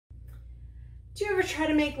Do you ever try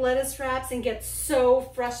to make lettuce wraps and get so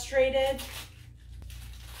frustrated?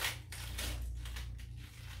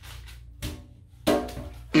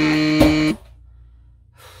 The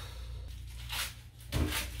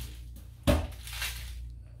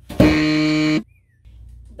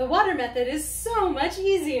water method is so much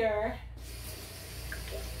easier.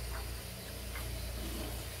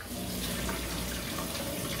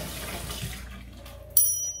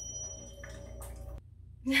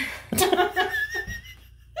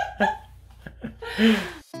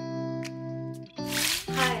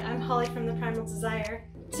 Hi, I'm Holly from the Primal Desire.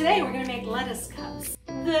 Today we're going to make lettuce cups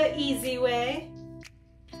the easy way.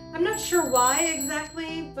 I'm not sure why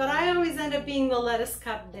exactly, but I always end up being the lettuce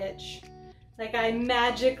cup bitch. Like, I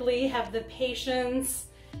magically have the patience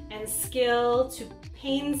and skill to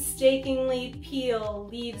painstakingly peel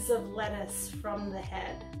leaves of lettuce from the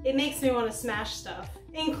head. It makes me want to smash stuff,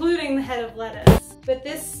 including the head of lettuce. But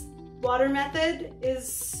this water method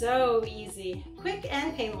is so easy, quick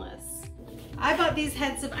and painless. I bought these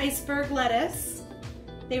heads of iceberg lettuce.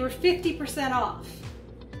 They were 50% off.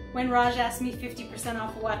 When Raj asked me 50%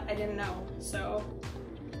 off what, I didn't know. So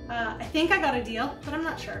I think I got a deal, but I'm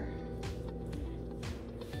not sure.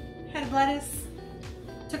 Head of lettuce,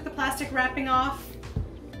 took the plastic wrapping off,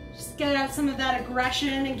 just get out some of that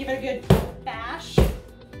aggression and give it a good bash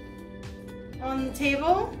on the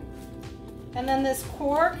table. And then this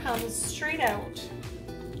core comes straight out,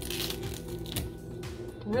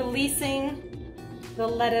 releasing the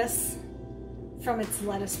lettuce from its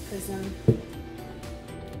lettuce prison.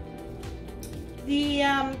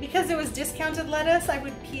 Because it was discounted lettuce, I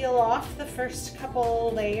would peel off the first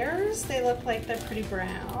couple layers. They look like they're pretty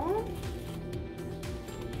brown.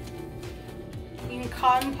 You can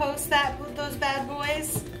compost those bad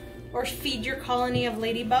boys, or feed your colony of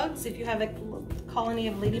ladybugs if you have a colony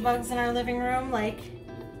of ladybugs in our living room like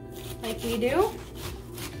we do.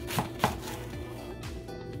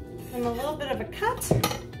 And a little bit of a cut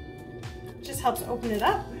just helps open it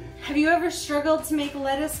up. Have you ever struggled to make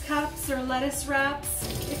lettuce cups or lettuce wraps?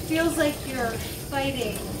 It feels like you're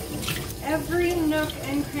fighting every nook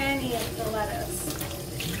and cranny of the lettuce.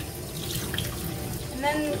 And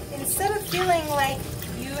then instead of feeling like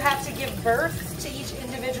you have to give birth to each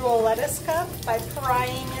individual lettuce cup by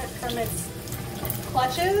prying it from its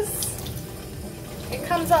clutches, it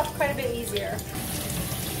comes off quite a bit easier.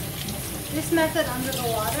 This method under the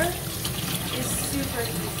water is super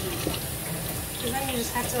easy. And then you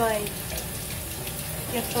just have to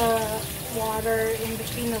get the water in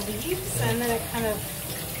between the leaves, and then it kind of,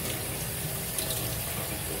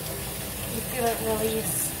 you feel it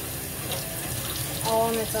release all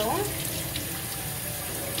on its own.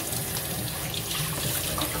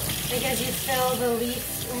 Because you fill the leaf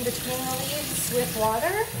in between the leaves with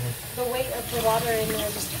water, the weight of the water in there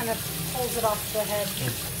just kind of pulls it off the head.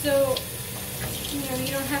 So,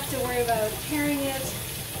 you don't have to worry about carrying it.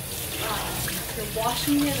 You're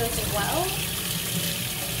washing it as well,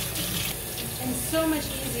 and so much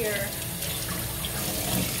easier to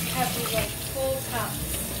have these full cups.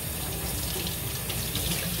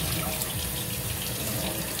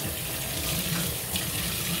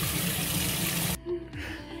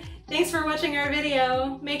 Thanks for watching our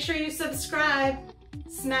video. Make sure you subscribe,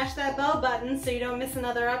 smash that bell button so you don't miss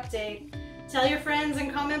another update. Tell your friends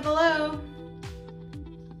and comment below.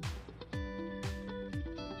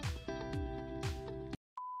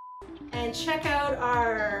 And check out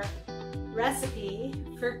our recipe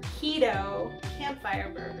for keto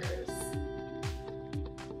campfire burgers.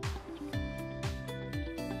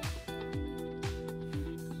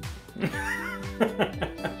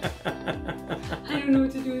 I don't know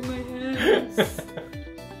what to do with my hands.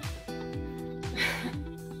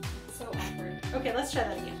 So awkward. Okay, let's try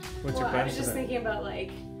that again. What's your plan? I was just thinking about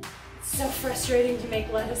it's so frustrating to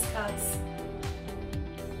make lettuce cups.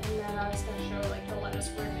 And then I was going to show the lettuce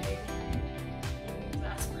briefing.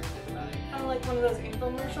 Kind of like one of those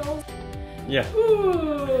infomercials. Yeah.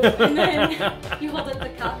 Ooh! And then you hold up the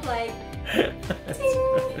cup like, ting!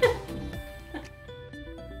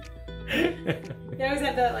 They always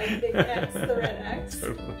have that big X, the red X,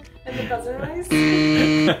 and the buzzer noise.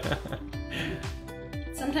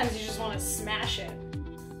 Sometimes you just want to smash it.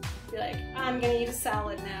 Be like, I'm gonna eat a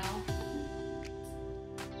salad now.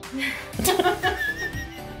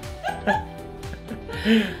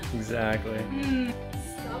 Exactly.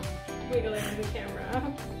 Stop wiggling the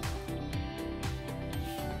camera.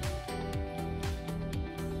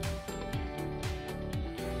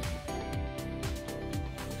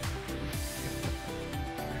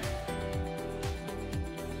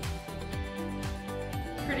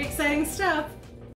 Pretty exciting stuff.